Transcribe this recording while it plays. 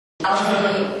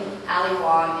Ali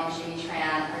Wong, and Jimmy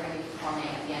Tran are going to be performing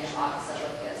at the end of August at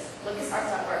Lucas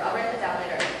Arts Network. I'll write that down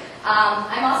later.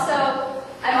 I'm also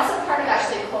part of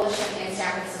actually a coalition in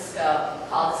San Francisco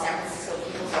called the San Francisco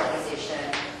People's Organization.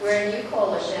 We're a new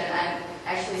coalition. I'm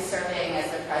actually serving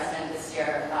as the president this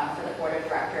year for the board of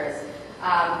directors.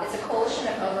 It's a coalition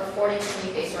of over 40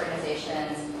 community-based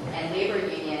organizations and labor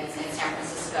unions in San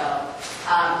Francisco.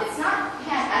 It's not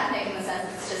pan-ethnic in the sense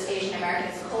that it's just Asian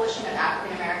American. It's a coalition of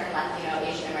African American, Latino,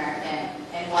 Asian American,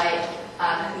 and white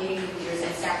community leaders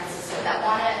in San Francisco that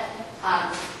want to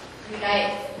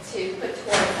unite to put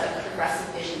towards a progressive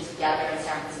vision together in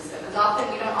San Francisco, because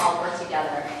often we don't all work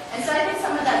together. And so I think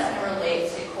some of that's going to relate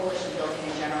to coalition building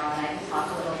in general, and I can talk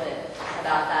a little bit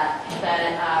about that. But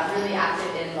really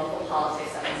active in local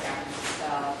politics up in San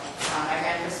Francisco. I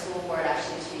ran for school board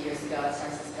actually 2 years ago at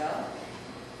San Francisco.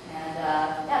 And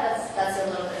yeah, that's a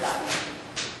little bit about me.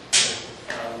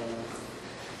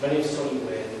 My name is Tony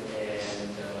Nguyen,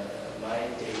 and my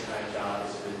daytime job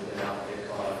is with an outfit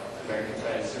called American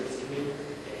Trans Service Committee,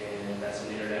 and that's an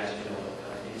international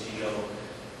NGO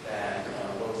that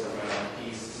works around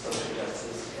peace, social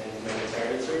justice, and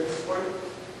humanitarian service work,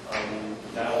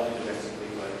 not only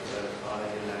domestically but on an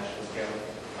international scale.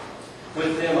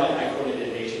 With them, I coordinated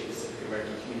an Asian Pacific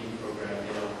American Community Program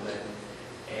in Oakland,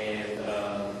 and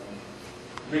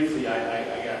briefly, I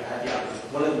had the opportunity.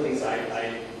 One of the things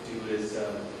I do is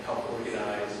help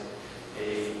organize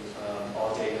a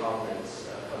all-day conference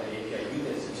called the API Youth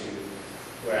Institute,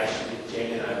 where actually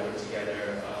Jane and I worked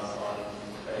together on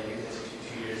a Youth Institute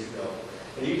 2 years ago.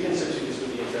 And the Youth Institute is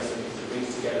really interesting because it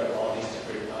brings together all these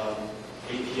different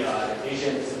API,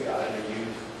 Asian Pacific Islander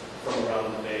youth from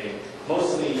around the Bay,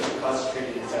 mostly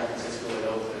concentrated in San Francisco and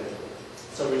Oakland.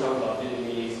 So we're talking about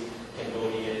Vietnamese,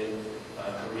 Cambodian,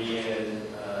 Korean,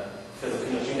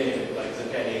 Filipinos, you name it, like it's a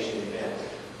Pan-Asian event.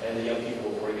 And the young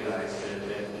people organized the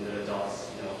event and the adults,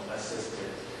 assisted.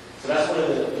 So that's one of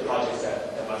the projects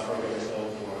that my program is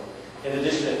known for. In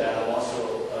addition to that, I'm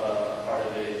also part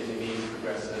of a Vietnamese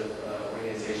progressive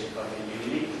organization called the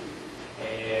Unity.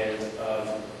 And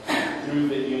through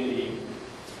the Unity,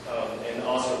 and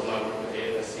also when I work with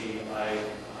AFSC, I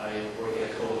work in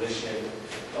a coalition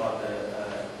called the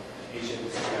Asian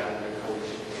Pacific Islander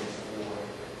Coalition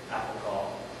for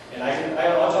Africa. And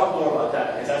I'll talk more about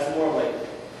that, because that's more like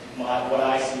what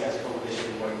I see as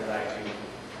coalition work that I do.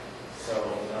 So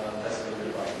that's a little bit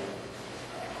about me.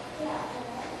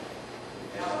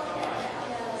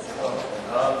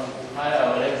 Hi,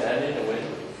 my name is Andy Nguyen.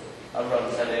 I'm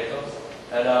from San Diego.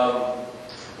 And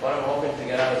what I'm hoping to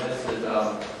get out of this is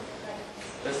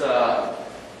just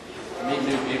meet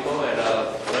new people and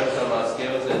learn some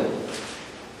skills and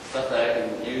stuff that I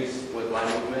can use with my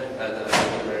movement as an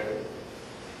Asian American.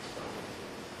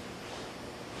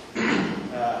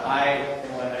 Hi,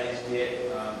 everyone. My name is Viet.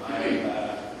 I'm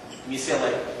from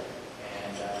UCLA.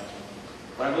 And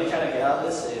what I'm really trying to get out of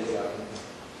this is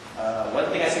one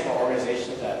thing I see from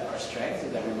organizations that are strengths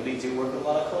is that we really do work with a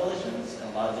lot of coalitions and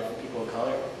a lot of different people of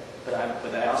color. But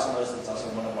I also notice it's also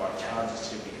one of our challenges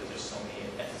too, because there's so many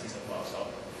ethnicities involved. So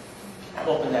I'm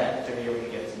hoping that through here we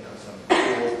can get some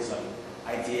tools, some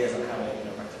ideas on how to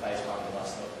rectify this problem and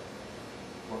also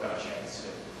work on our strengths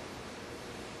too.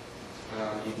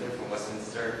 Ethan from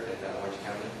Westminster in Orange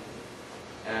County,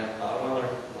 and I want to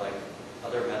learn like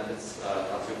other methods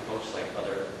how to approach like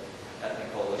other ethnic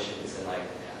coalitions and like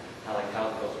how to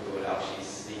go through it actually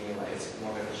seeing like it's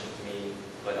more beneficial to me,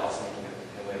 but also making it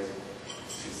in ways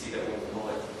to see that when we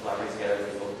collaborate together,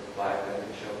 we will provide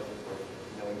beneficial for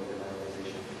knowing within our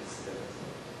organization.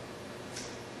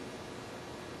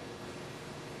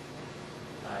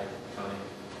 Hi, Tony.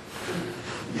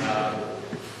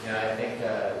 I think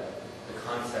the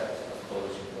concept of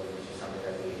coalition building is just something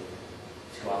that we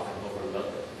too often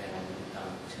overlook and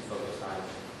too focused on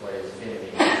what is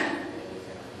affinity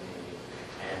within our community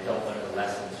and don't learn the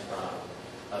lessons from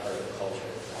other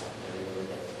cultures. We look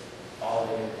at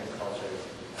all the different cultures,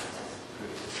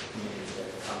 groups, communities that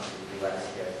come to the U.S.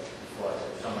 here before us.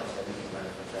 There's so much that we can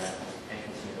learn from them and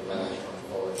continue to leverage going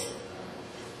forward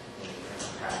in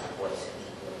terms of having a voice in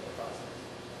the political process.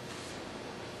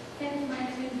 And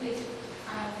my name is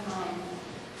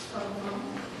from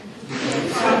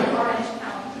Orange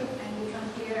County, and we come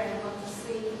here and want to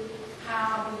see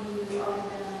how we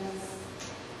organize,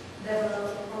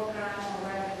 develop a program or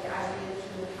whatever the idea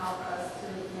to help us to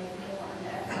make more an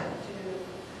effort to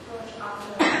approach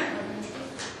other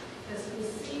communities, because we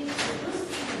see the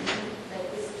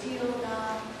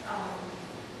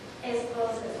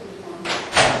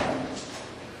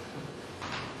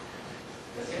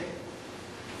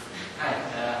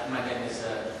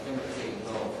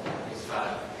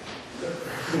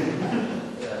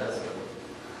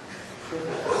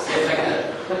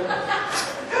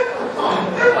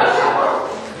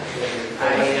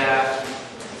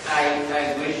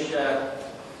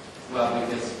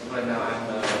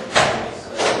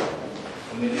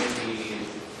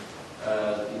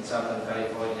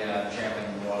California chairman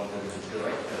was the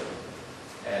director,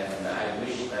 and I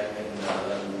wish I can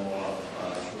learn more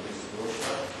through this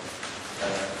workshop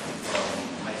from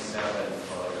myself and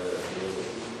for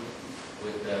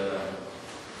with the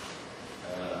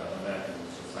American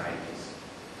societies.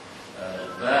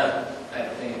 But I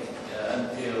think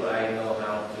until I know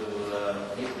how to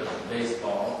hit the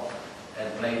baseball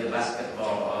and play the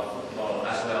basketball or football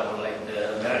as well like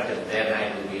the American, then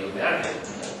I will be American.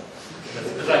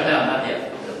 But right now, not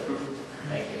yet.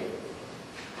 Thank you.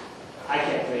 I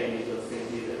can't play any of those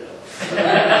things either, though.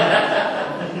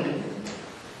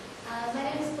 My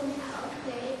name is Bung Thao.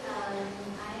 Today, I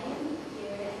am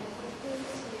here and I'm hoping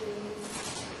to,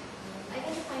 I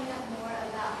guess, find out more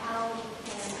about how we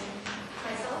can,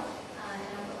 myself and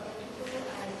other people, to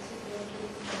build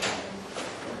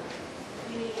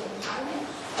community empowerment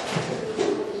through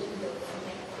coalition building,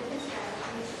 like different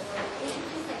strategies or even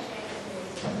just like sharing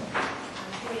experiences,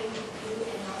 hearing you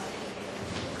and also hearing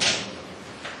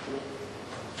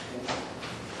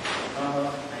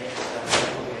I am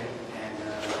Vân Nguyễn, and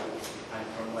I'm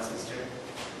from Westminster,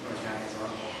 Orange County as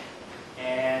well.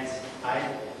 And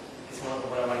it's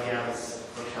what I want to get out of this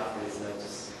workshop is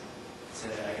just to,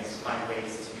 I guess, find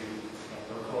ways to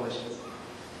build coalitions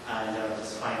and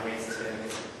just find ways to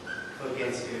look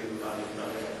into other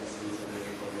ethnicities and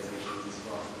other organizations as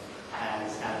well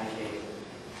as advocate,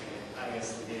 I guess,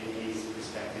 the Vietnamese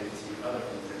perspective to other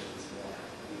organizations so that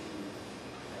we can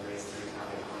find ways to have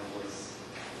a common voice.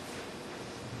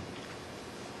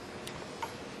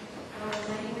 My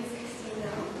name is Christina,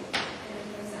 and I'm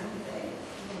from San Jose,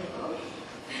 Mexico.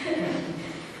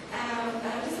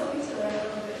 I'm just hoping to learn a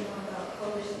little bit more about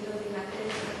coalition building methods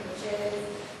and approaches,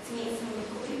 to meet some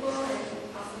cool people, and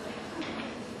also to have fun.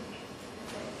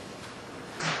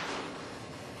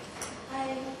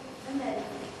 Hi, I'm Ed.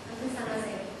 I'm from San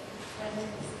Jose.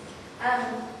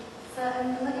 So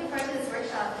I'm looking forward to this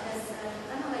workshop because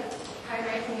I don't know, like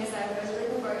primary thing is that I'm really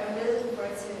looking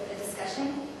forward to a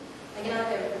discussion. Like, you know,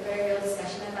 like a very real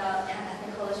discussion about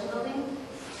ethnic coalition building.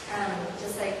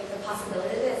 Just like the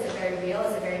possibility of it is very real,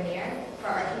 is very near for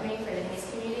our community, for the Vietnamese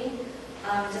community.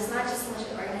 Just not just so much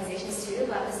with organizations too,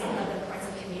 but just thinking about the importance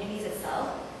of communities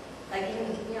itself. Like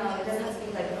even, you know, it doesn't have to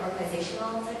be like an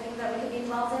organizational type thing that we could be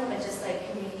involved in, but just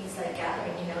like communities like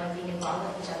gathering, you know, and being involved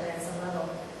with each other at some level.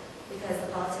 Because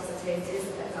the politics of today is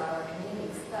affects all our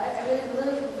communities. But I really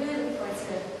look forward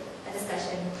to a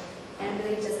discussion and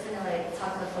really just kind of like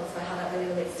talk to folks about how that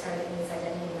really relates to our Vietnamese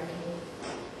identity in our community.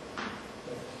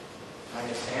 My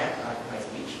name is Sam. I'm from Nice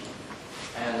Beach.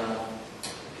 And I'm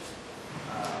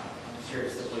just here to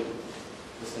simply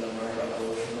listen and learn about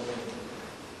coalition building.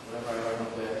 Whatever I learn,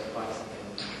 hopefully I can find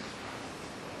something.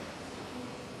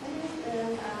 My name is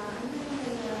Liv. I'm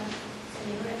living in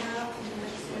Geneva right now. I'm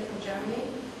actually from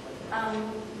Germany. I'm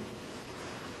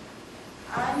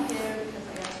here because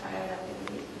I got tired of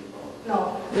Vietnamese people. No.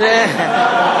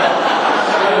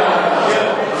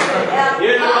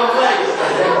 You're in the wrong place.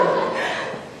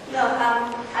 No,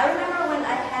 I remember when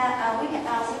I had, we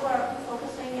were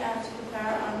focusing to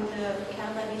prepare on the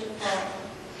Canada issue for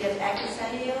the Act in San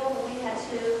Diego. We had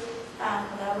to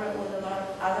collaborate with a lot of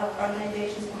other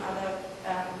organizations from other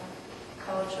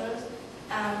cultures.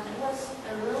 It was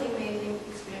a really amazing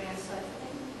experience. So I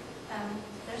think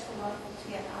there's a lot to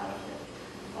get out of it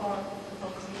for the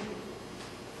whole community.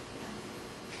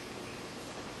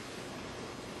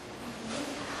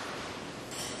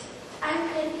 I'm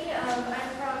Pinky. I'm a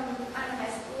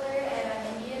high schooler and I'm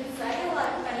Indian, so I get a lot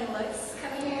of funny looks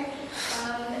coming here.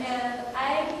 And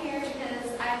I'm here because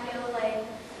I feel like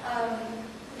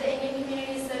the Indian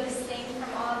community is so distinct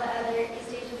from all the other East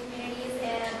Asian communities,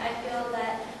 and I feel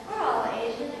that we're all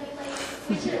Asian and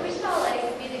we should all like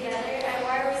be together. And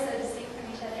why are we so distinct from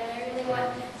each other? And I really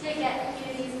want to get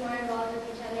communities more involved with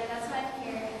each other. That's why I'm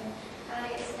here, and I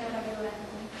want to get to know everyone.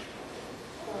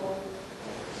 Cool.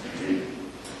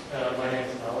 My name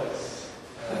is Alex.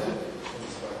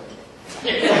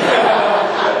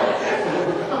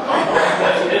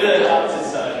 You're the opposite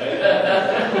side, right?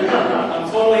 I'm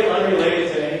totally unrelated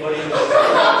to anybody in the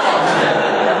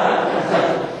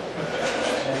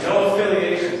and no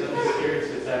affiliations. I'm just here to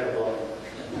tag along.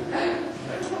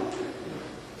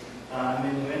 I'm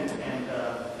Vân Nguyễn, and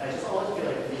I just always feel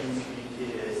like the Vietnamese community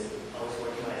is always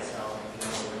working by itself, and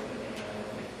not working with any other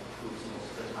groups most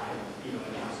of the time, even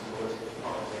when it comes to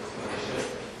politics, when they should.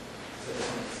 So I just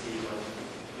want to see what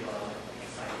your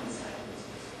insight is.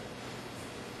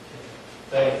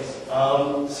 Thanks.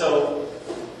 So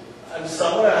I'm gonna just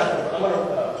start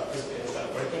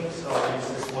working. So I'll use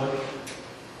this one.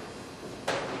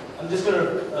 I'm just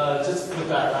gonna just look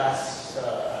at last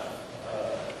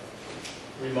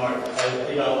remark.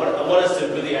 I want us to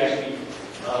really actually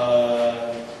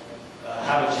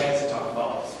have a chance to talk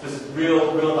about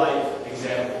real life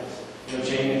examples.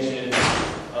 Jay mentioned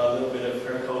a little bit of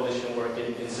her coalition work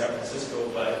in San Francisco,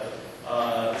 but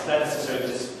it's not necessarily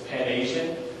just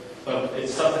Pan-Asian, but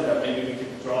it's something that maybe we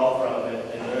could draw from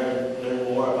and learn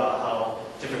more about how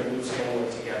different groups can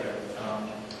work together.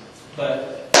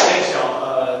 But thanks,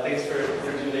 y'all. Thanks for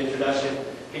doing the introduction.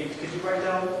 Hey, could you write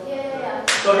down? Yeah.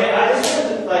 So hey, I just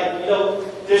wanted to,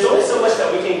 there's only so much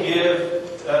that we can give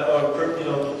or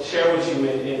share with you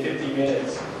in 50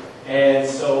 minutes, and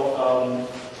so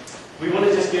we want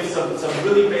to just give some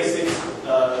really basic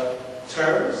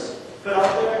terms put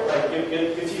out there, like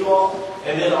give to you all,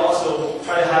 and then also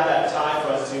try to have that time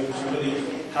for us to really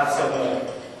have some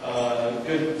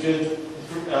good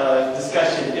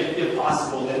discussion, if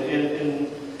possible, in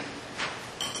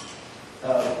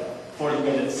 40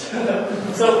 minutes.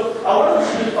 So I want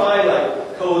to define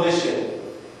like coalition,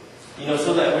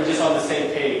 so that we're just on the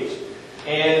same page.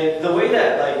 And the way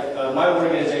that my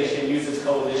organization uses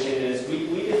coalition is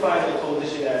we define a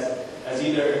coalition as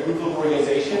either a group of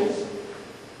organizations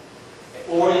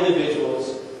or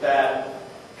individuals that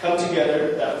come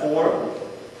together, that form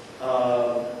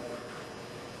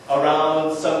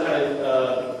around some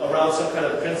kind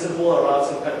of principle, around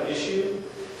some kind of issue,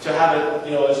 to have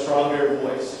a stronger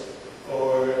voice,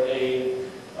 or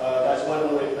that's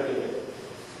one way of putting it.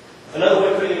 Another way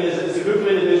of putting it is it's a group of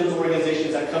individuals or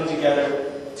organizations that come together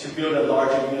to build a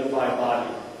larger unified body.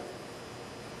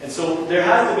 And so there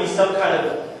has to be some kind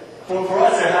of, for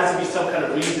us, there has to be some kind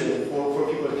of reason for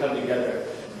people to come together.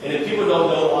 And if people don't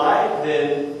know why,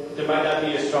 then there might not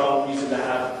be a strong reason to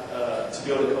have to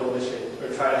build a coalition or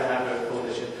try to have a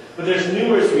coalition. But there's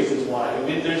numerous reasons why.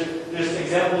 There's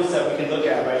examples that we can look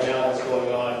at right now that's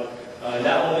going on,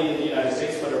 not only in the United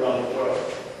States but around the world.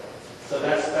 So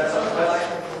that's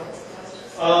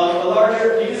a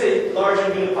larger, you can say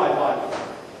larger unified body.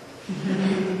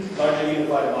 Larger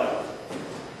unified body.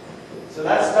 So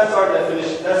that's our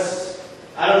definition.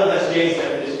 I don't know if that's Jay's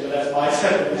definition, but that's my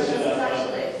definition. This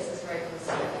is very close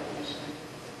to the definition.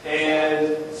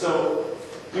 And so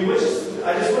I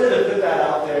just wanted to put that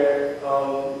out there.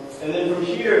 And then from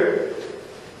here,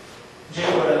 Jay,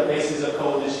 what are the bases of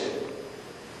coalition?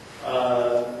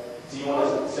 Do you want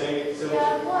to say something?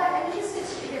 Yeah, well, I'm interested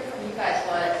to hear from you guys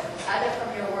either from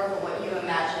your work or what you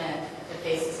imagine the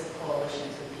basis of coalitions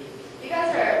would be. You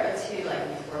guys are two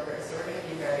youth workers, so we're going to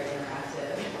be very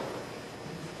interactive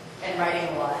and writing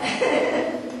a lot.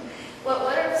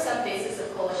 What are some bases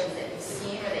of coalitions that you've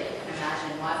seen or that you can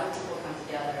imagine? Why would people come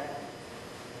together?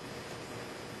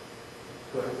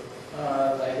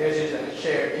 There's just a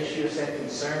shared issue, a shared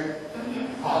concern,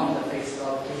 problem that faces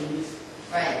all communities.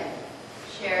 Right.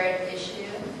 Shared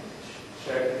issue.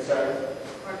 Shared concern.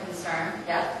 Or concern,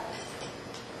 yeah.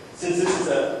 Since this is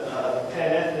a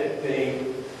pan-ethnic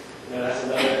thing, that's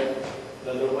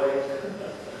another way.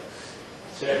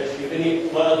 Shared issue.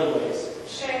 What other ways?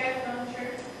 Shared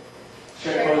culture.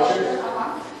 Shared culture?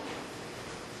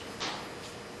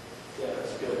 Yeah,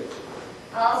 that's good.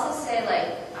 I'll also say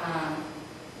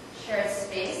shared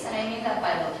space, and I mean that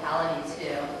by locality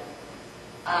too.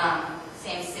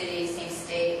 Same city, same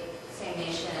state, same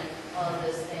nation, all of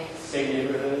those things. Same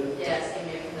neighborhood? Yeah, same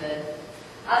neighborhood.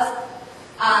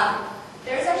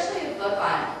 There's actually a book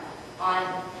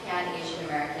on Pan-Asian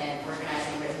American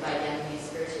organizing written by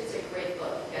Vietnamese. It's a great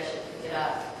book. You guys should pick it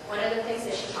up. One of the things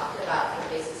that she talked about for the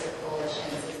basis of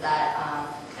coalitions is that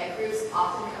groups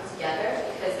often come together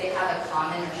because they have a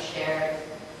common or shared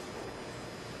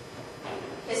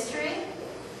history,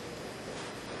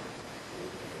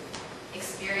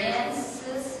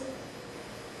 experiences,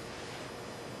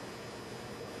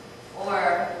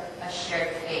 or a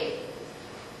shared fate.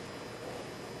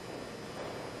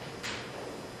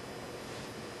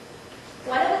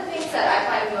 One of the things that I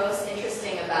find most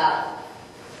interesting about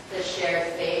the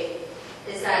shared fate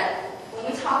is that when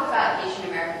we talk about Asian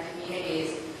American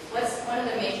communities, what's one of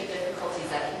the major difficulties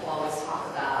that people always talk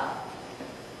about?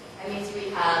 I mean, do we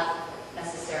have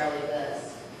necessarily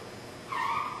this,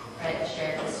 right? A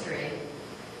shared history.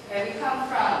 Right? We come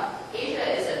from, Asia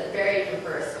is a very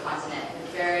diverse continent.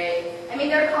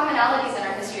 There are commonalities in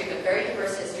our history, but very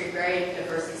diverse history, very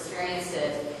diverse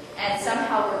experiences. And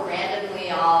somehow we're randomly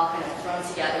all kind of thrown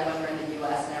together when we're in the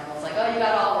U.S. and everyone's like, oh, you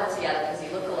got to all work together because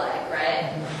you look alike,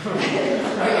 right? Or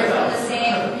you're from the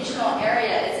same regional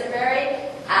area. It's a very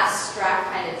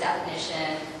abstract kind of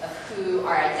definition of who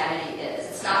our identity is.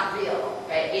 It's not real,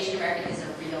 right? Asian American isn't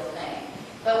a real thing.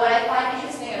 But what I find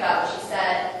interesting about what she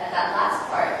said at that last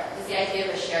part is the idea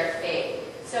of a shared fate.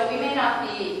 So we may not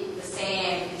be the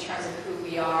same in terms of who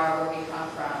we are, where we come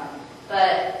from,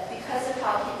 But because of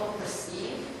how people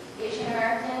perceive Asian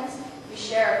Americans, we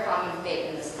share a common fate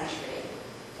in this country,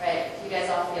 right? You guys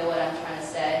all feel what I'm trying to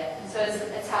say? So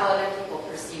it's how other people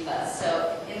perceive us.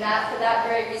 So for that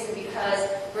very reason, because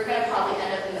we're going to probably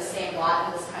end up in the same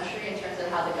lot in this country in terms of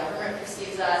how the government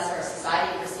perceives us or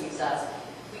society perceives us,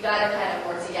 we got to kind of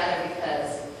work together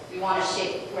because we want to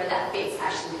shape where that fate's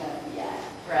actually going to be at,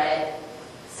 right?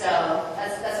 So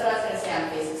that's what I was going to say on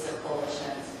the basis of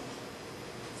coalitions.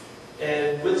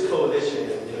 And with coalition,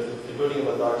 the building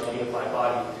of a large unified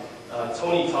body,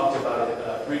 Tony talked about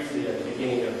it briefly at the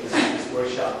beginning of this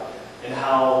workshop, and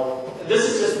how this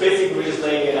is just basically just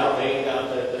laying out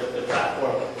the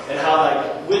platform, and how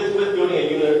like with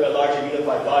building a larger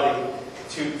unified body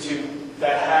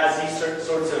that has these certain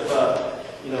sorts of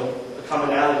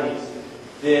commonalities,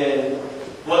 then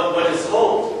what is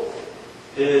hoped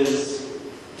is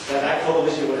that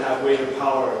coalition would have greater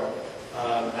power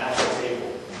at the table.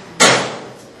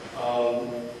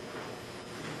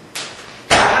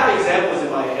 I have examples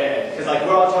in my head, because like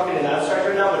we're all talking in abstract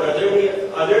right now, but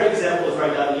are there examples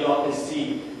right now that you all can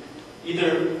see,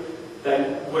 either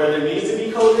that where there needs to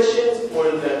be coalitions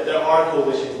or that there are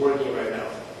coalitions working right now?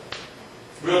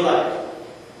 Real life.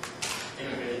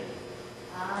 Immigration.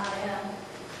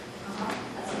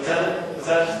 Yeah. Is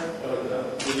that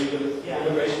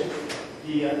immigration?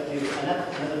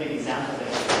 Another big example that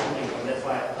I'm coming from, that's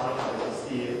why I thought about it, was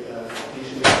the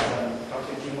issue with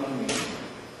Dr. Vân Nguyễn,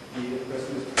 the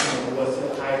person who was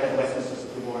hired at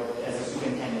Westminster Board as a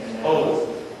superintendent,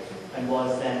 and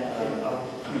was then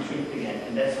retreated again.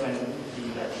 And that's when the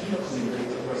Latino community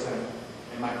for the first time,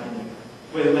 in my opinion,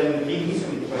 when the Vietnamese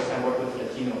community the first time worked with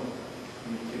Latino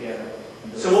together.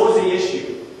 So what was the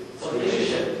issue? So the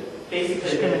issue,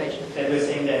 basically, that we're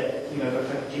saying that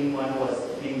Dr. Kim Wan was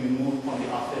being removed from the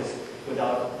office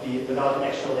without an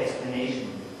actual explanation,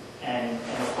 and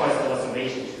of course there was a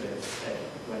racial issue that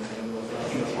when there was a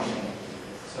Latino funding.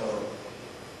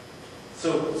 So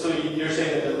you're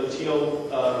saying that the Latino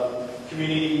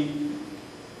community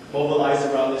mobilized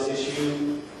around this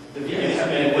issue? The Vietnamese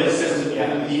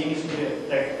community,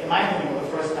 like in my opinion, for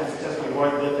the first time successfully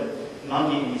worked with the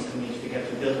non-Vietnamese community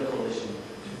to build a coalition to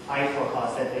fight for a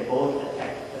cause that they both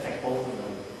affect both of them.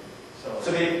 So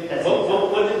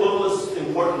what was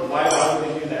important? Why would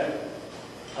they do that?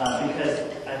 Because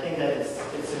I think that it's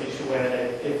an issue where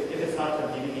if it's not a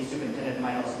Vietnamese superintendent, it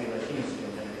might also be a Latino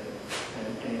superintendent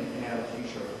in our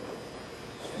future.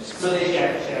 So they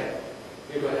share.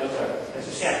 Go ahead, I'm sorry. It's a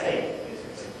shared fate,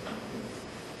 basically.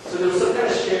 So there was some kind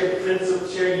of shared principle,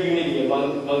 shared unity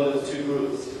among those two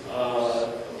groups,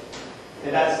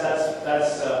 and that's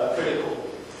critical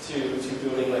to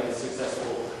building like a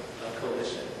successful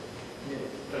coalition. Yeah.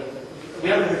 But we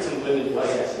haven't heard some women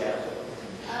voices yet.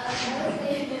 I would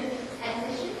say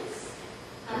admissions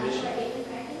for Asian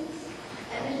Americans.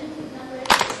 Admissions numbers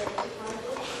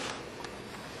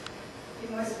Be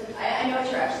more specific. I know what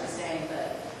you're actually saying, but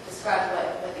describe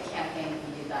what the campaign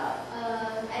would be about. I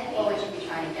think, what would you be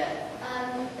trying to get?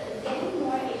 getting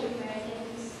more Asian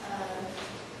Americans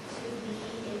to be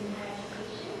in higher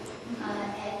education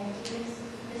and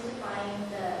demystifying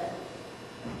the,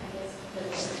 I guess, the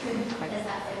as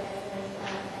that as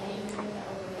Asian Americans are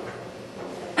overlooked.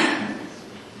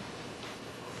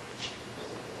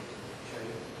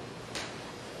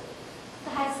 The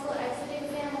high school exit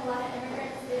exam, a lot of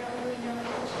immigrants, they don't really know what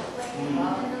to check like,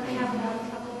 and then they have a lot of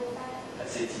trouble with that.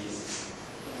 SATs.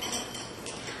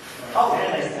 Oh, yeah,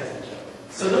 nice.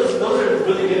 So those are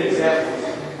really good examples.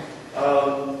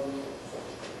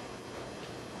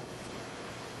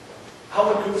 How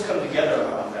would groups come together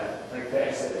around that, like the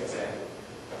exit exam?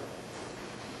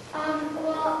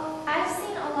 Well, I've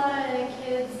seen a lot of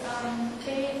kids,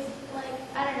 they, like,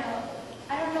 I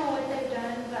don't know what they've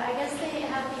done, but I guess they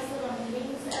have these little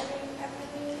meetings every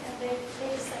week, and they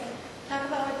just, like, talk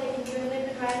about what they can do, and they've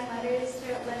been writing letters to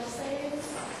legislators,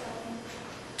 so.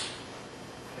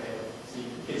 Okay. So you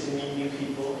get to meet new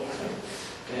people.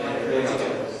 Yeah.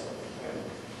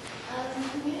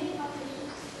 Community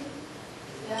politicians.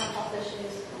 Yeah, health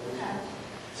issues. Yeah.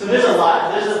 So there's a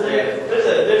lot.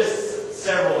 There's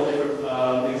several different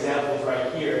examples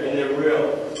right here, and they're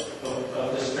real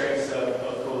of the strengths of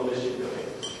coalition building.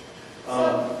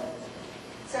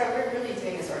 So we're really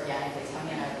doing this organically.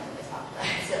 Tony and I don't really talk about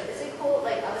it. So is it cool?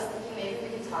 Like I was thinking, maybe we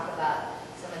can talk about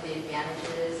some of the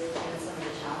advantages and some of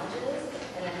the challenges,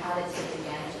 and then how to take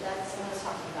advantage of that. Someone was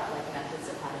talking about like methods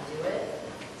of how to do it.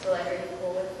 So like, are you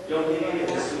cool with?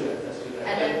 Let's do that.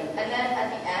 And then at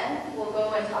the end, we'll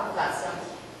go and talk about some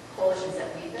coalitions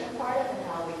that we've been a part of and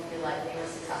how we feel like they were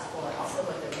successful and also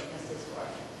what their weaknesses were.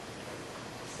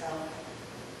 So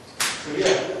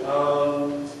yeah.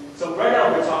 So right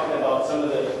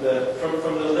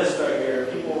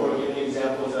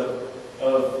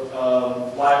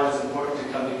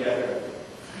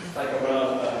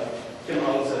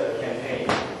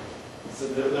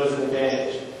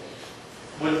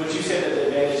Would you say that the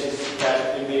advantage is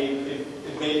that it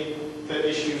made the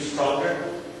issue stronger?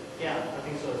 Yeah, I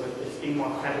think so. It's being more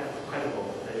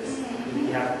credible. That is, we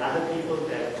have other people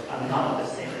that are not of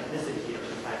the same ethnicity to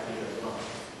fight for you as well.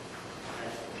 I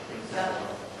think so.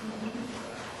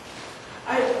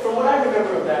 From what I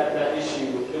remember of that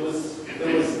issue, there was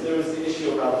the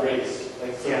issue around race.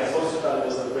 Like, so Yes. most of it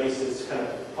was a racist kind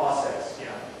of process.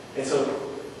 Yeah. And so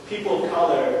people of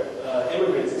color,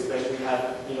 immigrants especially, they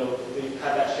have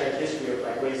that shared history of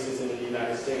like racism in the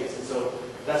United States. And so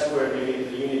that's where maybe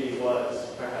the unity was,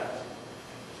 perhaps.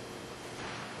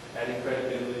 Adding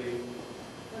credibility.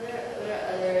 What are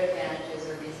other advantages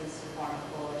or reasons to form a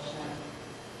coalition?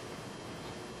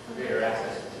 Greater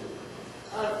access to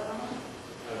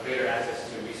greater access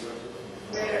to resources.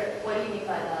 What do you mean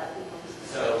by that?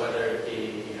 So whether it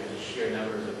be the sheer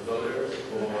numbers of voters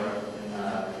or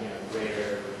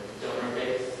greater donor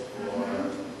base or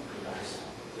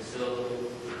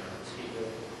facilities to speak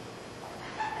with.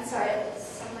 I'm sorry,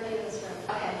 somebody in this room.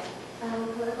 Okay.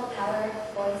 Political power,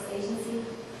 voice, agency.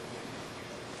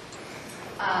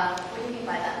 What do you mean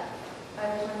by that? By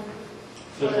which one?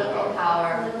 Political power.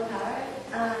 Political power.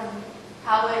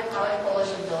 How would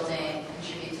coalition building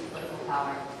contribute to political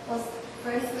power? Well,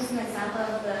 for instance, an example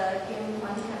of the Kim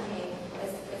One campaign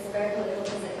is a very political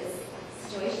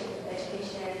situation.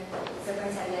 Education,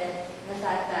 superintendent, and the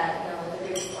fact that they're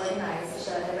organized to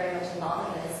show that they're very much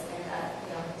involved in this and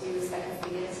do respect and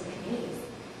dignity to the communities.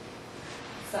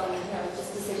 So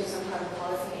just decisions on part of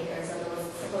policymakers or those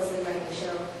supposedly running the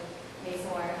show makes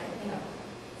more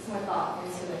it's more thought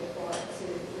into it to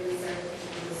really serve the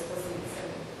people supposed to be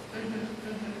serving.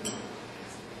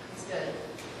 It's good.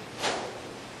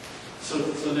 So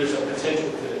there's a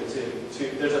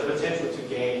potential to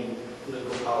gain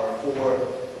political power for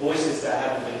voices that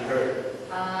haven't been heard.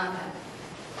 I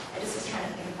just was trying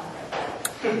to think about that.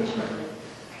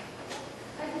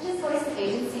 I could just voice the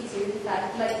agency too, the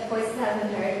fact like voices that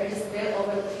haven't been heard or just really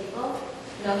overlooked people.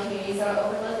 Communities are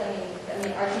overlooked. I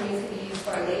mean our communities could be used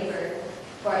for labor,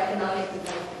 for economic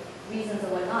reasons or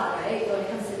whatnot, right? When it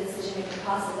comes to the decision-making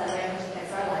process that very much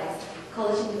affects our lives.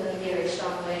 Coalition is going to be a very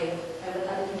strong way, and with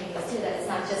other communities too, that it's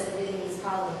not just a Vietnamese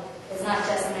problem. It's not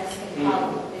just a Mexican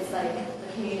problem. It's like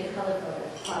the community of color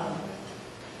problem.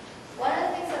 One of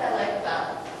the things that I like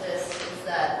about this is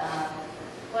that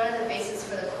one of the bases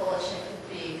for the coalition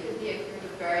could be a group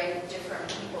of very different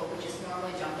people who just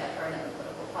normally don't get heard in the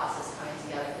political process coming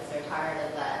together because they're tired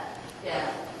of that.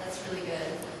 Yeah, that's really good.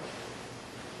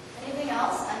 Anything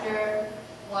else under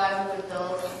why we would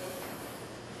build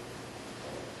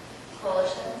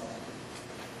coalitions?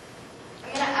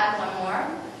 I'm going to add one more.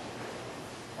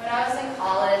 When I was in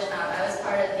college, I was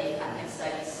part of the ethnic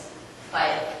studies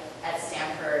fight at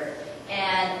Stanford.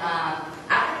 And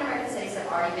African American studies have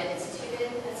already been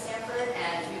instituted at Stanford,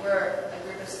 and we were a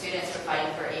group of students who were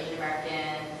fighting for Asian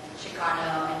American,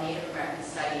 Chicano, and Native American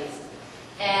studies.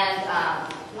 And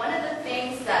one of the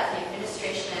things that the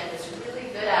administration was really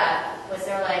good at was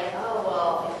they're like, oh,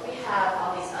 well, if we have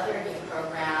all these other new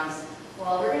programs,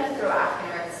 well, we're going to throw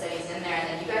African American studies in there, and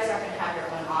then you guys aren't going to have your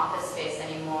own office space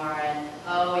anymore, and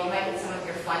oh, you might get some of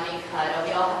your funding cut, oh,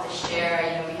 we all have to share,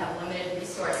 we have limited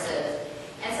resources.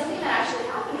 And something that actually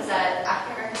happened was that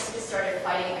African American students started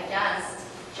fighting against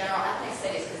general ethnic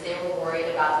studies because they were worried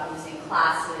about losing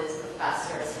classes,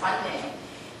 professors, funding.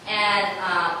 And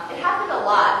it happened a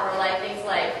lot where things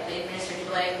like the administration would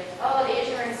be like, oh, the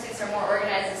Asian American students are more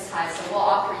organized this time, so we'll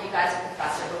offer you guys a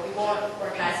professor, but we won't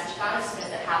organize the Chicano students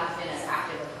that haven't been as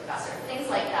active a professor. Things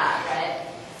like that, right?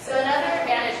 So another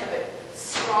advantage of a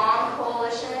strong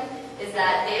coalition is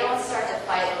that they don't start to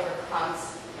fight over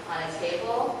crumbs on a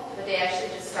table, but they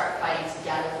actually just start fighting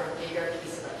together for a bigger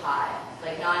piece of the pie.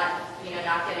 Like not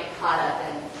getting caught up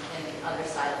in the other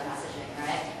side of the messaging,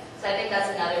 right? So I think that's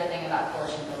another thing about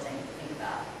coalition building to think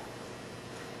about.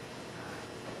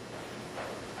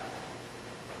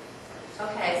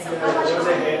 Okay, so how much I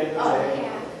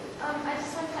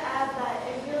just wanted to add that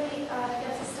it really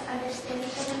gets us to understand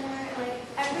each other more. Like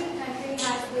every country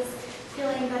has this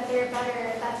feeling that they're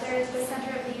better, that they're the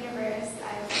center of the universe.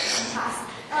 I was in class.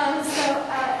 So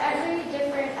every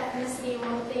different ethnicity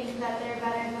will think that they're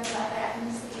better than the other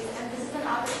ethnicities, and this is an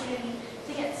opportunity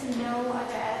to get to know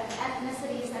other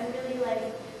ethnicities and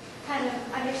really kind of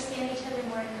understand each other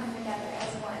more and come together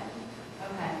as one.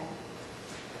 Okay.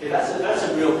 Yeah, that's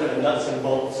a real kind of nuts and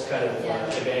bolts kind of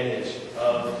advantage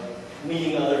of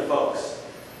meeting other folks,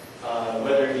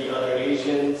 whether it be other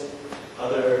Asians,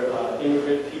 other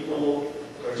immigrant people,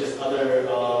 or just other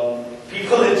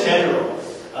people in general.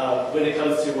 When it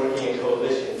comes to working in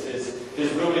coalitions,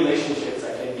 there's real relationships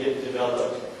that can get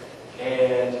developed,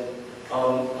 and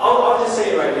I'll just say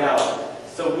say it right now.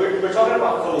 So we're talking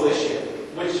about coalition,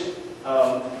 which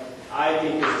I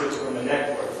think is different from a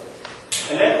network.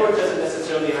 A network doesn't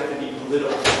necessarily have to be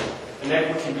political. A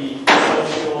network can be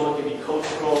social, it can be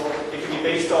cultural, it can be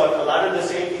based on a lot of the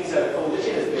same things that a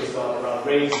coalition is based on, around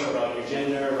race, around your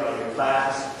gender, around your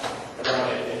class,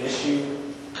 around an issue.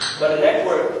 But a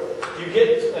network, you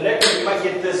might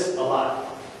get this a lot.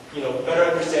 You know, better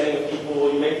understanding of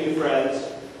people, you make new friends,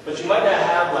 but you might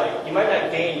not you might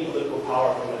not gain political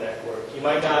power from a network. You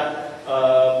might not,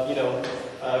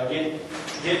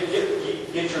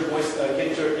 get your voice,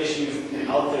 get your issues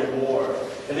out there more.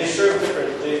 And they serve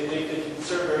they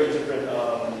serve very different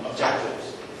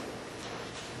objectives.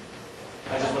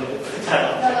 I just wanted to put that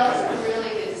out there. No, that was a really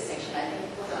good distinction. I think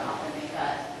people don't often make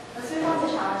that. Let's move on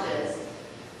to challenges.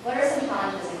 What are some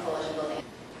challenges in coalition building?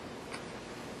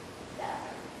 Yeah.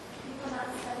 People not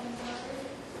stepping forward.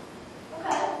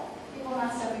 Okay. People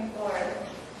not stepping forward.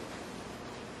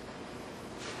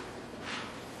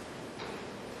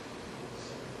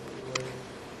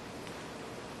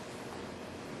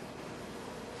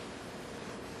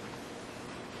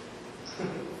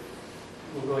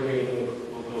 We'll go here,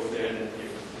 we'll go there, and then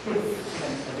here. And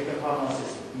a bigger problem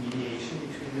is mediation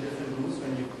between the different groups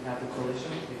when you have a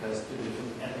coalition, because the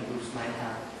different ethnic groups might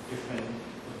have different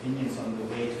opinions on the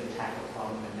way to attack a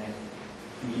problem, and then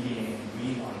mediating and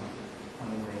agreeing on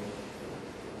the way.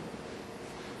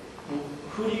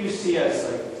 Who do you see as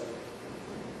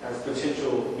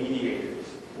potential mediators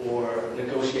or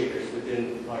negotiators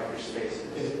within larger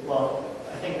spaces? Well,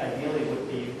 I think ideally would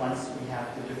be once we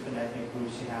have the different ethnic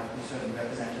groups, you have certain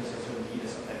representatives or certain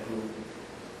leaders of that group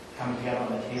come together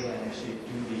on the table and actually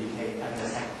do I'm going to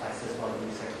sacrifice this while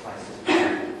you sacrifice this,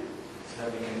 so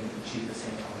that we can achieve the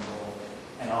same common goal.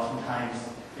 And oftentimes,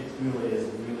 it really is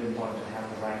really important to have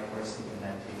the right person in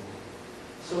that table.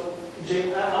 So,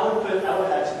 Jake, I would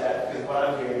add to that, because what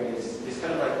I'm hearing is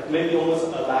kind of like maybe almost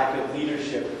a lack of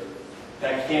leadership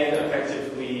that can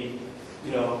effectively,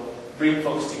 bring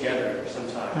folks together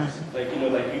sometimes. Like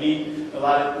you need a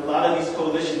lot of these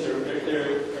coalitions or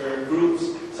groups.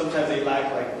 Sometimes they lack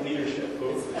leadership.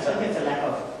 I think it's a lack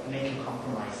of making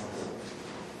compromises.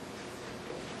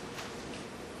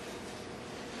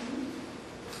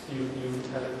 You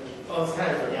had a Well, it's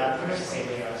kind of, pretty much the same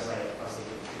thing. I was like, obviously,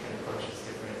 different approaches,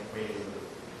 different ways of,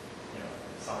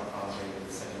 solving problems, or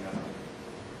even setting up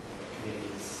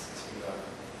communities to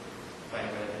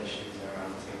find relevant issues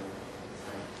around the table.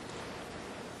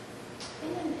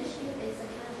 I think an issue is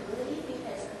accountability,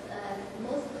 because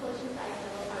most coalitions I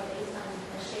know are based on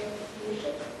a shared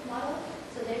leadership model,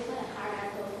 so there's not a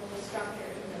hierarchical structure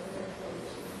in the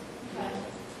coalition. Right?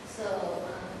 So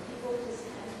people just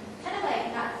kind of like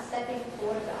not stepping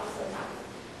forward, but also not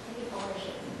taking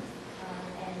ownership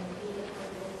and being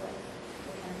accountable for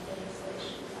what kind of things or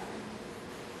issues are.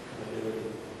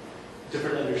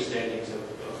 different understandings of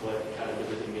what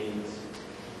accountability means.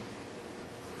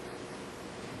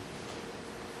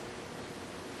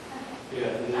 Yeah.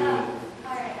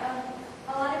 All right.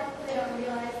 A lot of people, they don't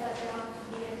realize that they don't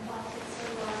be in politics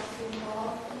or law to be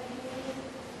involved in the community.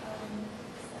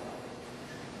 So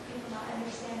people not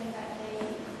understanding that they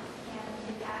can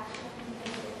take action,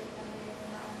 they don't need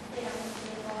to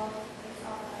be involved. It's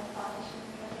all about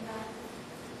politicians doing that.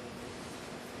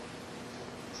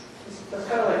 That's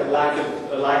kind of like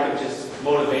a lack of just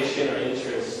motivation or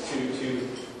interest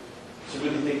to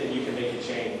really think that you can make a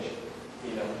change.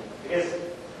 I guess.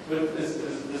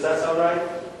 Does that sound right?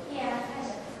 Yeah, kind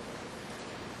of.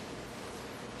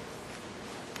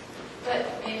 But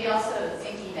maybe also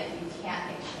thinking that you can't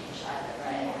make change either,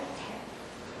 right?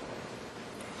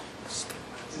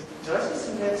 Did I say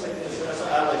some hands like this? That's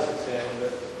what I like to say,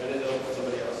 but I didn't know if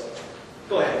somebody else.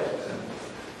 Go ahead.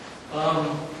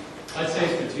 I'd say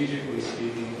strategically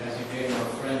speaking, as you gain more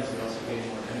friends, you also gain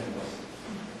more enemies.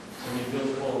 So when you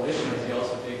build coalitions, you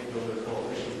also build a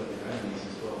coalition with your enemies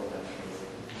as well,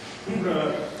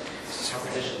 naturally.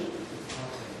 Competition.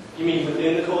 You mean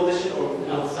within the coalition or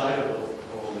Outside of the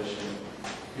coalition.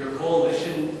 Your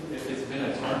coalition, if it's been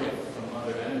a target from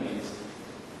other enemies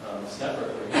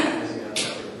separately, because you have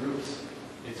separate groups,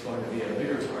 it's going to be a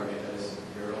bigger target as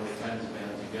your own friends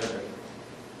band together.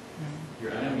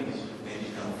 Your enemies may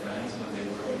become friends when they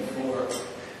were before,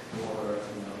 or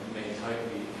you may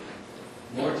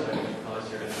more tightly cause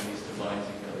your enemies to bind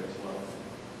together as well.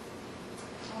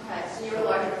 Okay, so you're a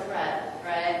larger threat,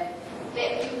 right?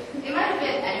 They might have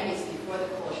been enemies before the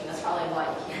coalition. That's probably why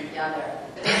you came together.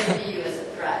 But they didn't see you as a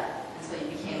threat, and so you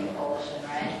became a coalition,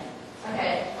 right?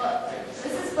 Okay. Well, so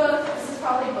this is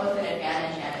probably both an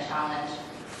advantage and a challenge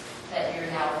that you're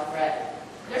now a threat.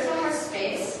 There's no more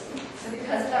space, so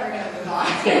because of that, we're going to move on.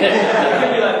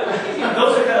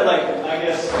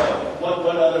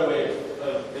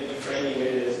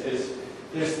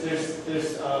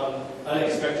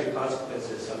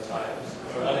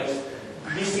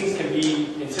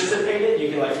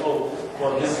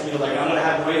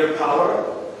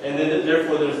 And then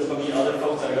therefore there's going to be other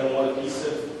folks that are going to want a piece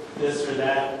of this or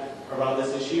that around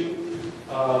this issue.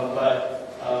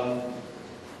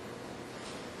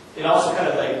 It also kind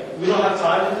of like, we don't have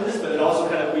time to do this, but it also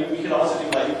kind of, we can also do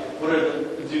like, what are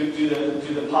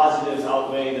do the positives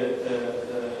outweigh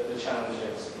the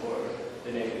challenges or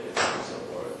the negatives and so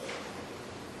forth.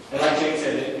 And like Jake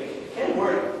said, it can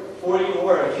work for you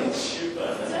or against you.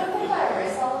 But is it okay if I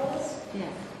erase all of this?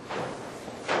 Yeah.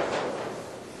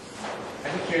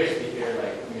 I'd be curious to hear,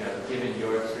 like, given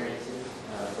your experiences,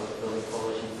 both building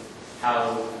coalitions,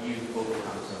 how you've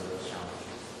overcome some of those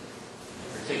challenges,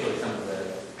 particularly some of the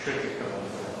trickier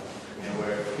ones,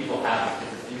 where people have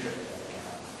different interests.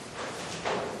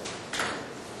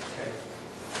 okay.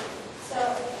 So,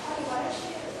 Patty, why don't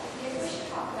you, maybe we should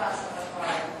talk about some of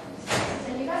our,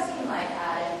 and you guys can like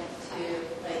add into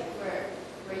like where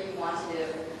you want to do.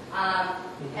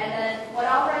 And then what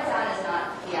I'll write down is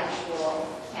not the actual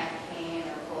campaign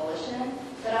or coalition,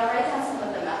 but I'll write down some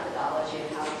of the methodology of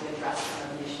how to address some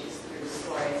of the issues through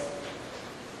stories.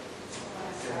 Want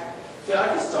to start? Yeah, I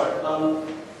can start.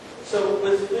 So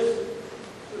with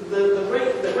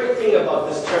the great thing about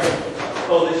this term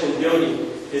coalition building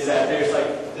is that there's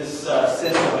like this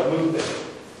sense of a movement.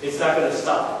 It's not going to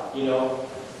stop,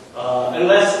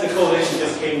 unless the coalition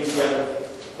just came together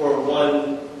for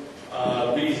one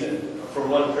reason, for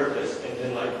one purpose, and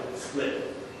then like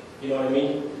split. You know what I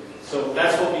mean? So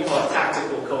that's what we call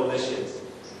tactical coalitions,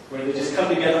 where they just come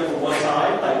together for one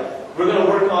time. Like, we're going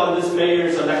to work on this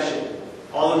mayor's election.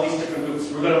 All of these different groups,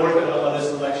 we're going to work on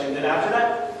this election. Then after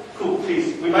that, cool,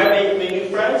 peace. We might make new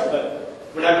friends, but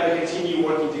we're not going to continue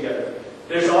working together.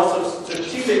 There's also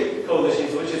strategic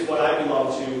coalitions, which is what I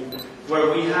belong to,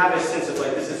 where we have a sense of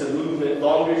like, this is a movement,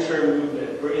 longer-term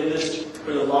movement. We're in this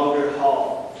for the longer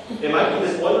haul. It might be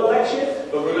this one election,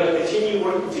 but we're going to continue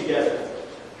working together.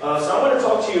 So I want to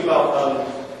talk to you about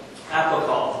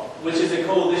APACOL, which is a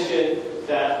coalition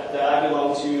that I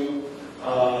belong to,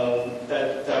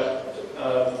 that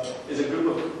is a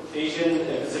group of Asian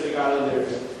and Pacific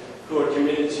Islanders who are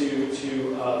committed to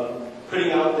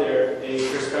putting out there a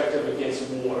perspective against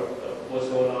war, what's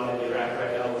going on in Iraq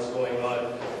right now, what's going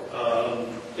on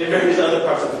in various other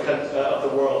parts of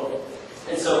the world.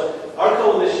 And so our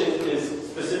coalition is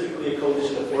specifically a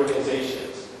coalition of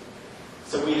organizations.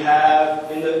 So we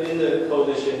have in the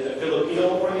coalition a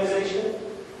Filipino organization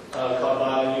called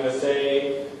Vân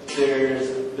USA.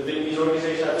 There's the Vietnamese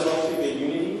organization I belong to, the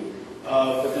Unity.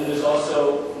 But then there's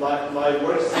also my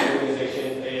work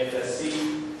organization, AFSC.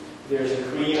 There's a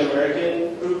Korean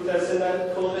American group that's in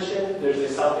that coalition. There's a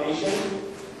South Asian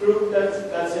group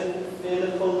that's in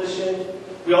the coalition.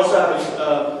 We also have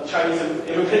a Chinese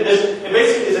immigrant. It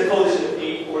basically is a coalition of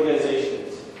 8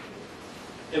 organizations.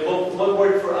 And what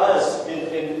worked for us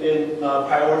in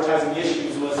prioritizing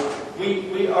issues was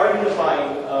our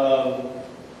unifying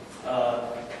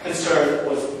concern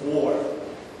was war.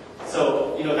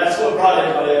 So that's what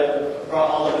brought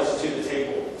all of us to the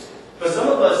table. But some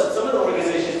of the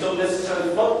organizations don't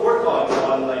necessarily work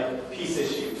on like peace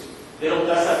issues.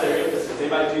 That's not their emphasis. They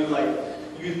might do like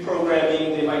youth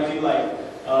programming. They might do like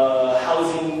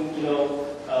housing,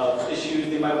 issues.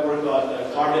 They might work on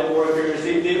garment workers.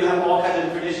 They have all kinds of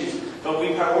different issues. But we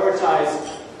prioritize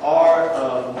our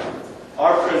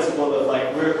principle of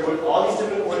like we're all these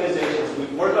different organizations. We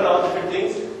work on all different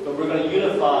things, but we're going to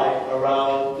unify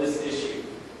around this issue.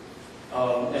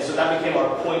 And so that became our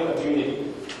point of unity.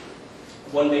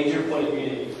 One major point of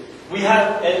unity. We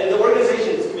have, and the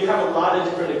organizations, we have a lot of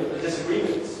different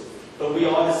disagreements, but we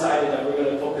all decided that we're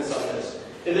going to focus on this.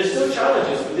 And there's still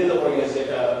challenges within the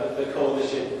organization, the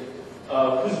coalition,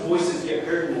 whose voices get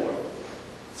heard more.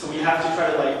 So we have to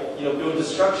try to build a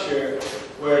structure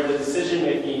where the decision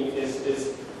making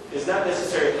is not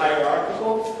necessarily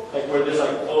hierarchical, like where there's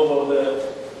like,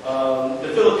 the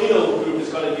Filipino group is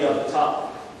going to be on the top.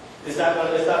 It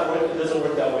doesn't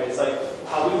work that way. It's like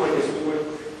how we work is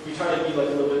we try to be like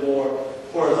a little bit more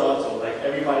horizontal. Like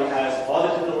everybody has, all the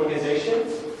different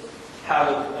organizations have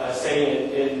a say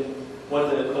in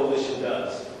what the coalition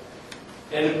does.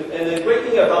 And the great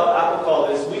thing about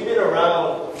APACOL is we've been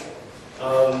around.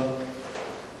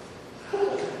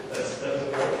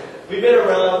 We've been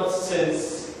around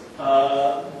since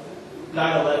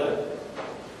 9/11,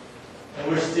 and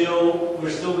we're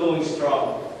still going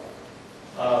strong.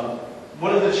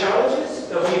 One of the challenges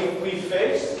that we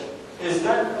faced it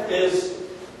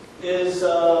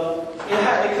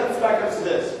comes back up to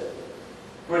this.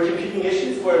 We're competing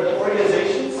issues where the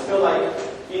organizations feel like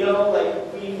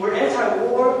we're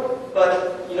anti-war, but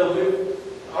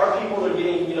our people are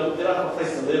getting they don't have a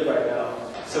place to live right now,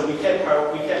 so we can't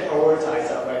prioritize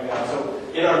that right now. So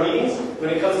in our meetings, when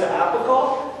it comes to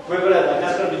APACOL,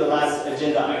 that's gonna be the last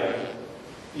agenda item.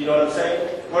 You know what I'm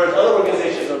saying? Whereas other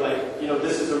organizations are like,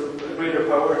 this is a greater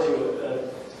priority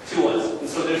to us. And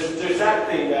so there's that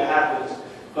thing that happens.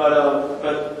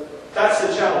 But that's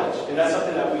the challenge, and that's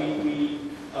something that we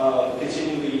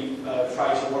continually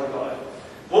try to work on.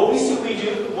 What we see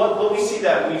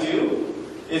that we do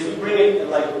is we bring in,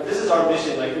 this is our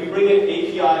mission, we bring in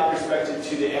API perspective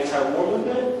to the anti-war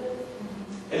movement,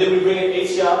 and then we bring in we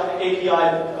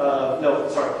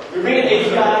bring in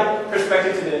API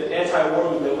perspective to the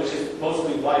anti-war movement, which is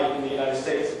mostly white in the United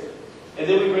States, and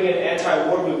then we bring in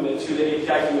anti-war movement to the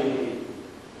API community.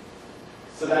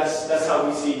 So that's how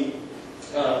we see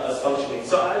us functioning.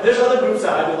 So there's other groups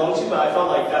that I belong to, but I felt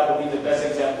like that would be the best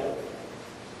example.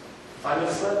 5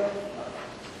 minutes left?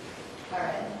 All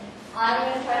right. I'm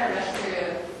going to try to rush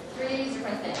through 3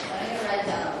 different things. I'm going to write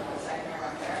down so I can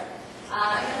remember.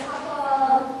 I'm going to talk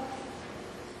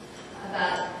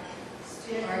about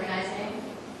student organizing.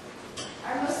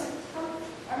 Are most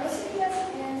of you guys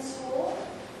in school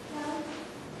now?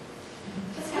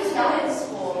 Who's not in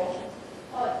school?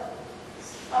 Oh,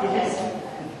 okay.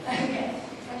 Okay.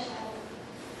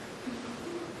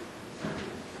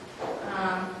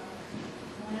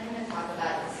 What I'm going to talk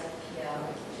about is SFPO,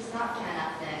 which is not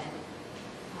pan-ethnic.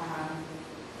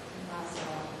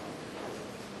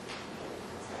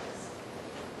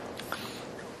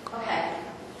 Okay.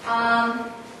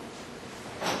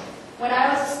 When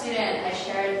I was a student, I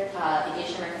chaired the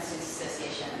Asian American Students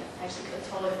Association. I actually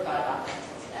totally forgot about that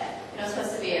until today. It was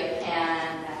supposed to be a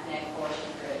pan-ethnic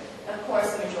coalition group. Of course,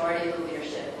 the majority of the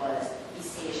leadership was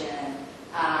East Asian,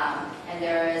 and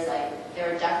there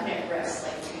were definite rifts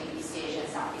between East Asian,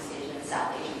 Southeast Asian, and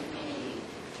South Asian community.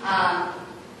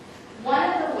 One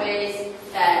of the ways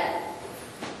that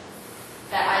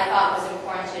I thought was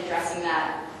important to addressing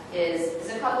that is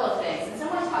a couple of things, and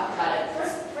someone talked about it.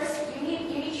 First, you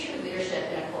need true leadership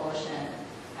in a coalition.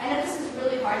 I know this is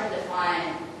really hard to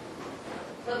define,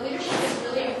 but leadership is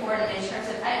really important in terms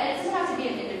of, and it doesn't have to be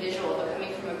an individual, but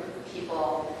coming from a group of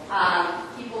people,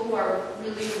 people who are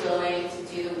really willing to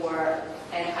do the work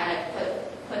and kind of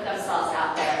put themselves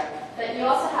out there. But you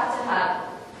also have to have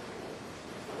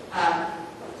a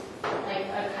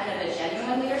kind of a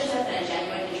genuine leadership and a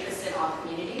genuine interest in all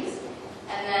communities.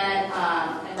 And then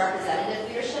and representative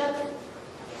leadership.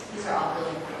 These are all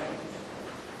really important.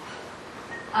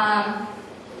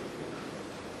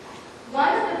 One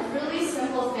of the really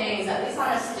simple things, at least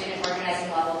on a student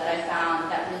organizing level, that I found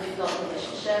that really built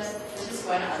relationships is just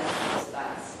going to other people's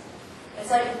events. It's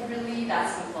really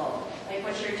that simple. Like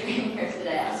what you're doing here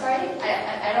today. I'm sorry,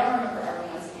 I don't remember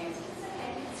everyone's names. It's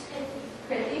okay. It's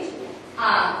Krithi.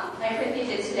 Krithi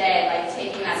did today,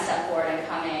 taking that step forward and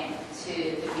coming to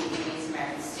the Vietnamese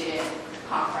American Student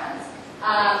Conference.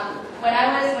 When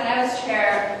I was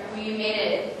chair, we made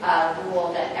it a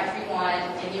rule that everyone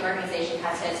in the organization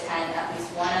had to attend at least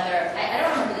one other, I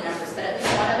don't remember the numbers, but at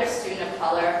least one other student of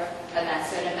color event,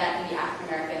 so an event in the African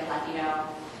American, Latino,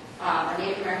 or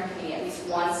Native American community at least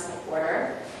once a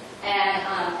quarter.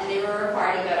 And they were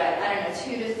required to go to,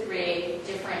 2 to 3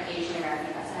 different Asian American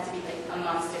events. It had to be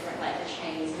amongst different, the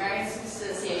Chinese American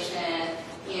Student Association,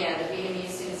 the Vietnamese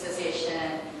Student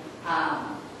Association,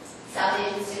 South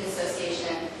Asian Student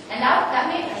Association, and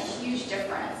that made a huge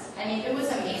difference. I mean, it was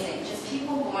amazing. Just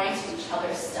people going to each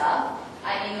other's stuff.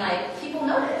 I mean, people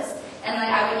noticed. And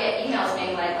I would get emails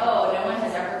being oh, no one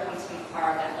has ever come to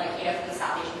our event, from the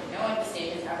South Asian group, no one from the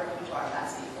state has ever come to our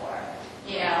events before,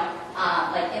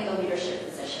 in the leadership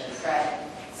positions, right?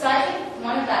 So I think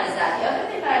one of that is that. The other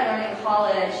thing that I learned in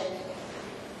college,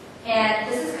 and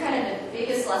this is kind of the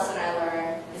biggest lesson I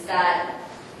learned, is that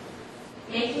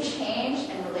making change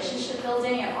and relationship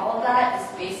building and all of that is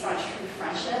based on true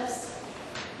friendships.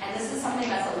 And this is something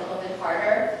that's a little bit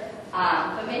harder.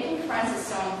 But making friends is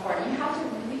so important. You have to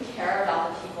really care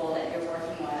about the people that you're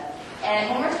working with. And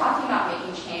when we're talking about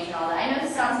making change and all that, I know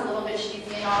this sounds a little bit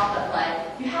cheesy and all,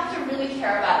 but you have to really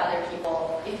care about other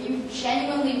people if you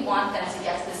genuinely want them to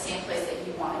get to the same place that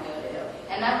you want to go to.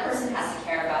 And that person has to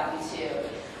care about you too.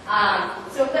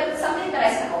 So that's something that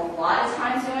I spent a lot of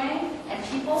time doing, and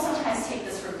people sometimes take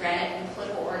this for granted in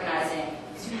political organizing,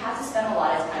 because you have to spend a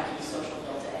lot of time doing social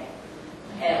building.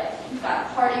 Okay, you've got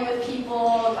to party with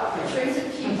people, you've got to drinks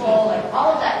with people,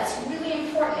 all of that. It's really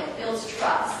important. It builds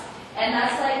trust. And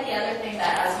that's the other thing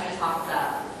that I was going to talk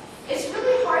about. It's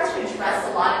really hard to address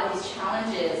a lot of these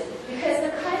challenges because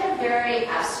they're kind of very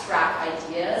abstract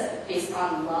ideas based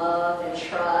on love and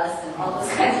trust and all those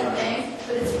kinds of things,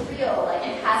 but it's real,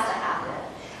 it has to happen.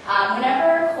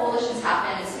 Whenever coalitions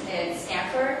happen in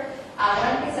Stanford, one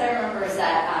of the things that I remember is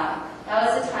that that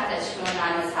was the time that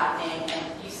 209 was happening and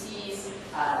UC's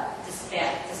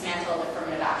dismantling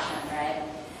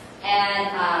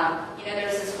And, there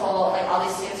was this whole, like, all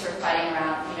these students were fighting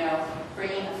around,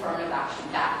 bringing affirmative action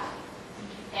back.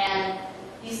 And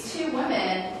these two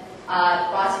women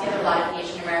brought together a lot of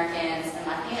Asian Americans and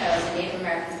Latinos and Native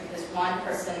Americans because one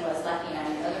person was Latina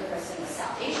and the other person was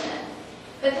South Asian.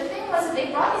 But the thing was that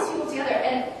they brought these people together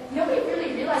and nobody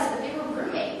really realized that they were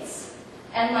roommates.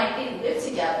 And like they lived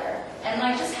together. And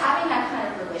like just having that kind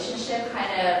of relationship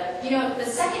kind of, the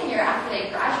second year after they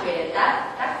graduated,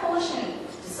 that coalition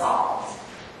dissolved.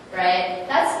 Right?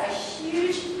 That's a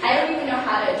huge, I don't even know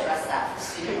how to address that for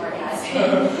student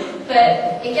organizing.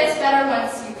 But it gets better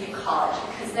once you leave college,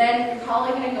 because then you're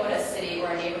probably going to go to a city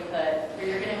or a neighborhood where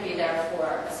you're going to be there for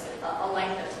a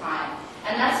length of time.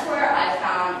 And that's where I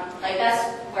found, that's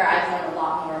where I've learned a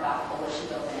lot more about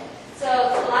coalition building. So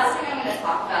the last thing I'm going to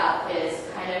talk about is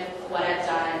kind of what I've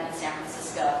done in San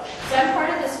Francisco. So I'm part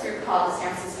of this group called the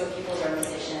San Francisco People's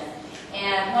Organization.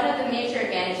 And one of the major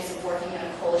advantages of working in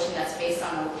a coalition that's based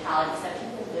on the locality is that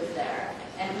people live there.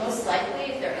 And most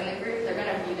likely, if they're in the group, they're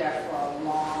going to be there for a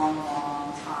long,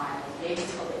 long time, maybe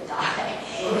till they die.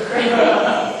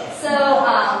 So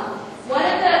one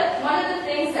of the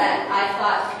things that I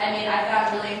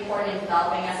found really important in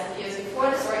developing SFPOs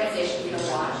before this organization even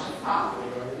launched.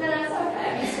 No, it's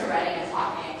okay. I'm used to writing and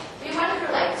talking. We went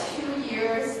through like 2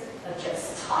 years of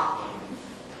just talking,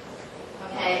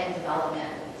 okay, and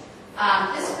development.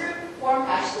 This group formed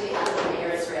actually after the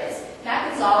mayor's race. Matt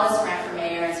Gonzalez ran for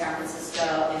mayor in San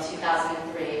Francisco in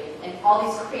 2003, and all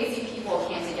these crazy people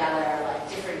came together, like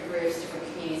different groups, different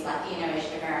communities, Latino,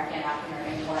 Asian American, African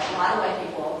American, a lot of white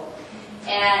people.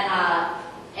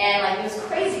 And like it was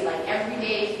crazy, like every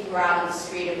day people were out on the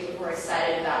street and people were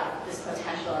excited about this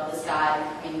potential of this guy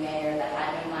becoming mayor that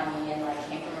had no money and like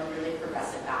came from a really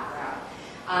progressive background.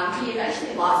 He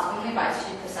eventually lost only by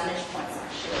 2 percentage points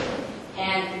actually.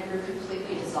 And the group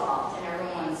completely dissolved, and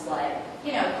everyone's like,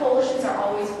 coalitions are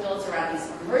always built around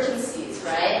these emergencies,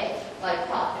 right? Like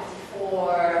Prop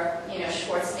 54,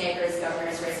 Schwarzenegger's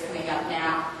governor's race coming up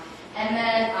now, and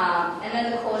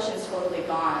then the coalition's totally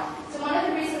gone. So one of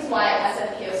the reasons why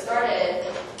SFPO started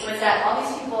was that all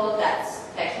these people that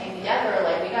came together were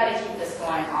like, we got to keep this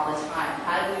going all the time.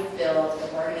 How do we build an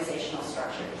organizational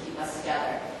structure to keep us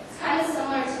together? It's kind of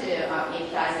similar to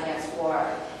APIs against war.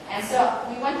 And so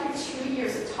we went through 2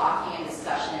 years of talking and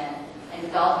discussion and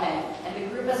development, and the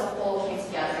group as a whole came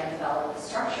together and developed a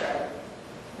structure,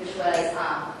 which was,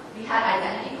 we had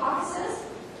identity caucuses.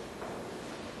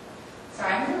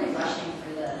 Sorry, I'm really rushing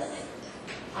through this.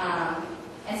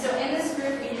 And so in this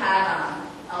group we had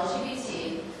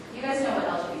LGBT. You guys know what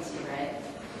LGBT, right?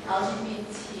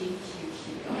 LGBTQQ.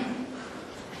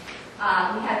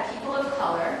 We had people of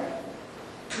color.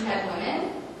 We had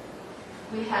women.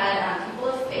 We had people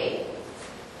of faith.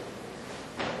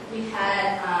 We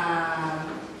had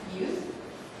youth,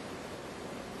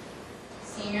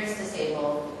 seniors,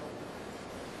 disabled,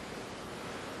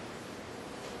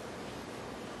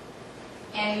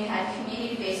 and we had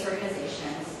community-based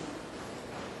organizations,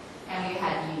 and we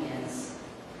had unions.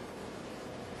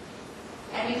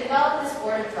 And we developed this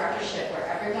board of directorship where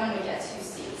everyone would get 2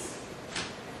 seats.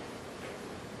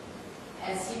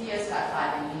 And CPOs got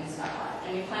 5 and unions got 5.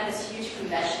 And we planned this huge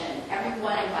convention.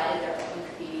 Everyone invited their own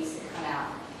committees to come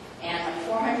out. And like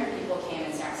 400 people came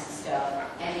in San Francisco,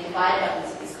 and they divided up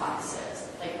into these caucuses,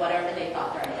 like whatever they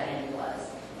thought their identity was.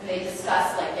 And they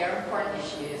discussed like their important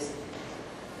issues.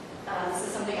 This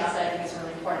is something else that I think is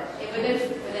really important.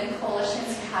 Within coalitions,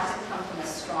 you have to come from a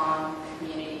strong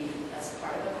community as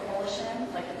part of a coalition.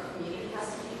 Like the community has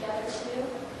to be together too.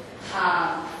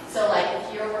 So like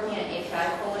if you're working in an API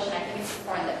coalition, I think it's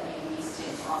important that community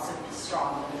students also be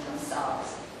strong within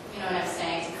themselves. You know what I'm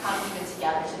saying? To come even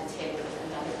together to the table with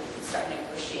another group and start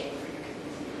negotiating for your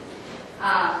community.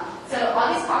 So all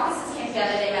these caucuses came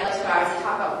together, they met like 2 hours to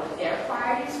talk about what their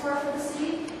priorities were for the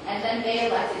city, and then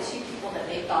they elected 2 people that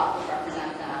they thought would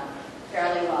represent them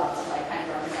fairly well to like kind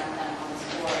of represent them on this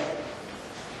board.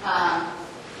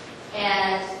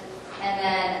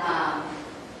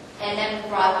 And then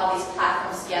brought all these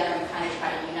platforms together and kind of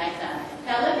tried to unite them.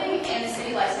 Now living in a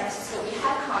city like San Francisco, we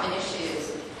had common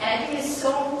issues. And I think it's so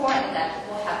important that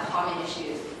people have common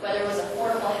issues, whether it was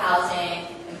affordable housing,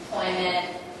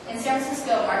 employment. In San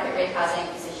Francisco, market rate housing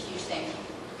is a huge thing.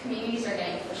 Communities are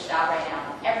getting pushed out right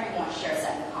now. Everyone shares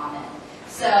that in common.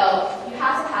 So you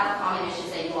have to have common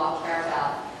issues that you all care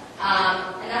about.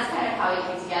 And that's kind of how we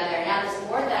came together. Now this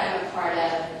board that I'm a part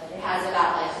of, it has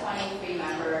about like 23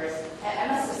 members. I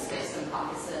must have skipped some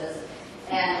caucuses.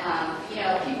 And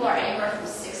people are anywhere from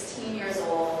 16 years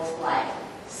old to like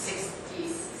 60,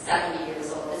 70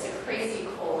 years old. It's a crazy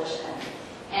coalition.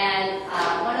 And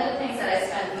one of the things that I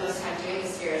spent the most time doing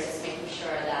this year is just making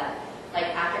sure that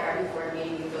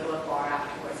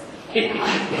hang out.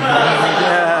 We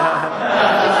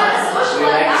kind of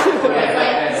socialize afterward,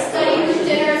 like study, do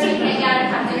dinners, we hang out and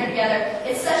have dinner together.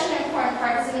 It's such an important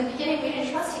part because in the beginning we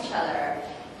didn't trust each other.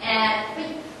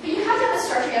 But you have to have a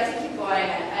structure, you have to keep going,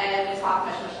 and we talk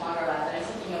much longer about it, and I'm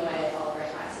taking away all of our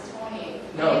time. So Tony,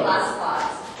 any last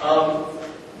thoughts?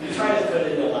 We try to put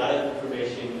in a lot of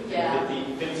information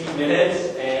in 15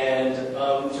 minutes, and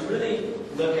to really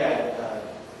look at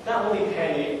not only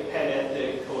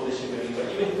pan-ethnic coalition building, but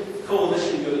even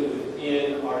coalition building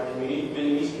within our community,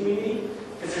 Vietnamese community,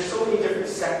 because there's so many different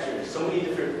sectors, so many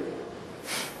different,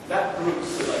 not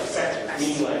groups, but like sectors,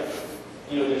 meaning like,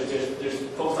 there's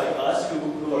folks like us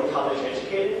who are college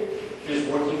educated, there's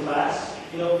working class,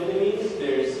 Vietnamese,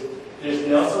 there's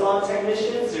nail salon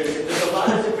technicians, there's a lot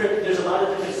of different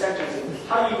sectors, and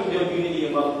how you can build unity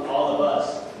among all of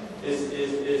us is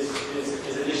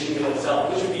an issue in itself,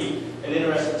 which would be an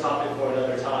interesting topic for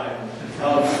another time.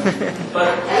 But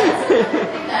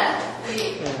that's another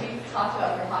thing that we talked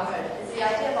about is the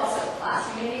idea of also class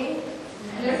unity.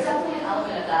 And there's definitely an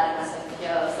element of that in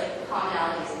SFPOs, like the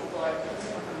commonalities people are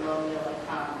from low middle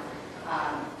income,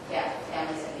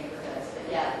 families and neighborhoods. But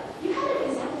you had an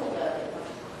example of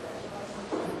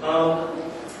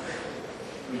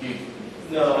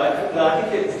No, I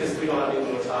think it's because we don't have any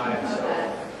more time. So.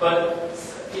 But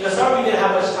sorry we didn't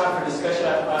have much time for discussion.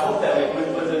 I hope that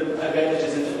with the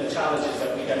advantages and the challenges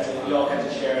that we all got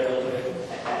to share a little bit.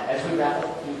 As we wrap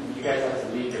up, you guys like to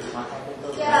leave your contact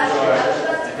info? Yeah, I was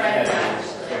about to write it down,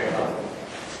 actually.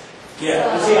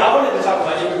 Yeah, see, I wanted to talk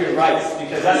about immigrant rights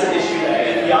because that's an issue that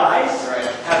APIs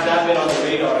have not been on the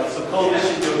radar. So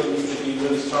coalition building needs to be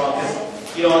really strong because,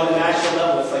 on the national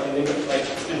level, it's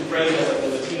it's been framed as like a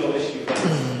Latino issue, but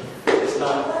it's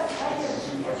not.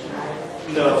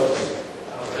 No.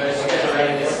 So as you guys are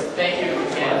writing this, thank you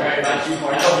again very much. I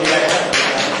hope you guys have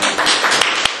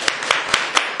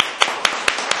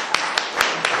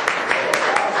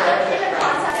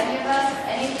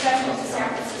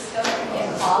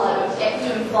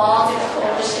involved in a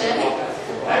coalition.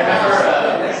 I remember,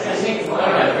 I think one of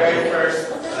my very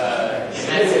first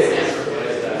events in Stanford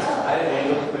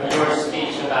was your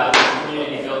speech about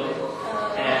community building.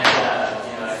 And,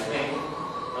 I think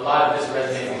a lot of this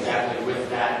resonates exactly with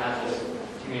that, not just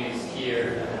communities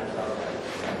here, but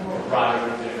broader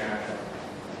groups in America.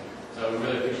 So we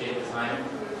really appreciate the time.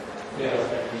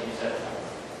 Everything you said.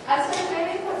 I was going to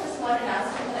maybe put just one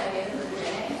announcement that I made in the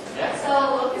beginning. Yeah. So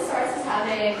Locust Arts is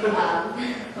having a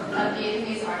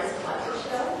Vietnamese artist collective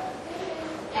show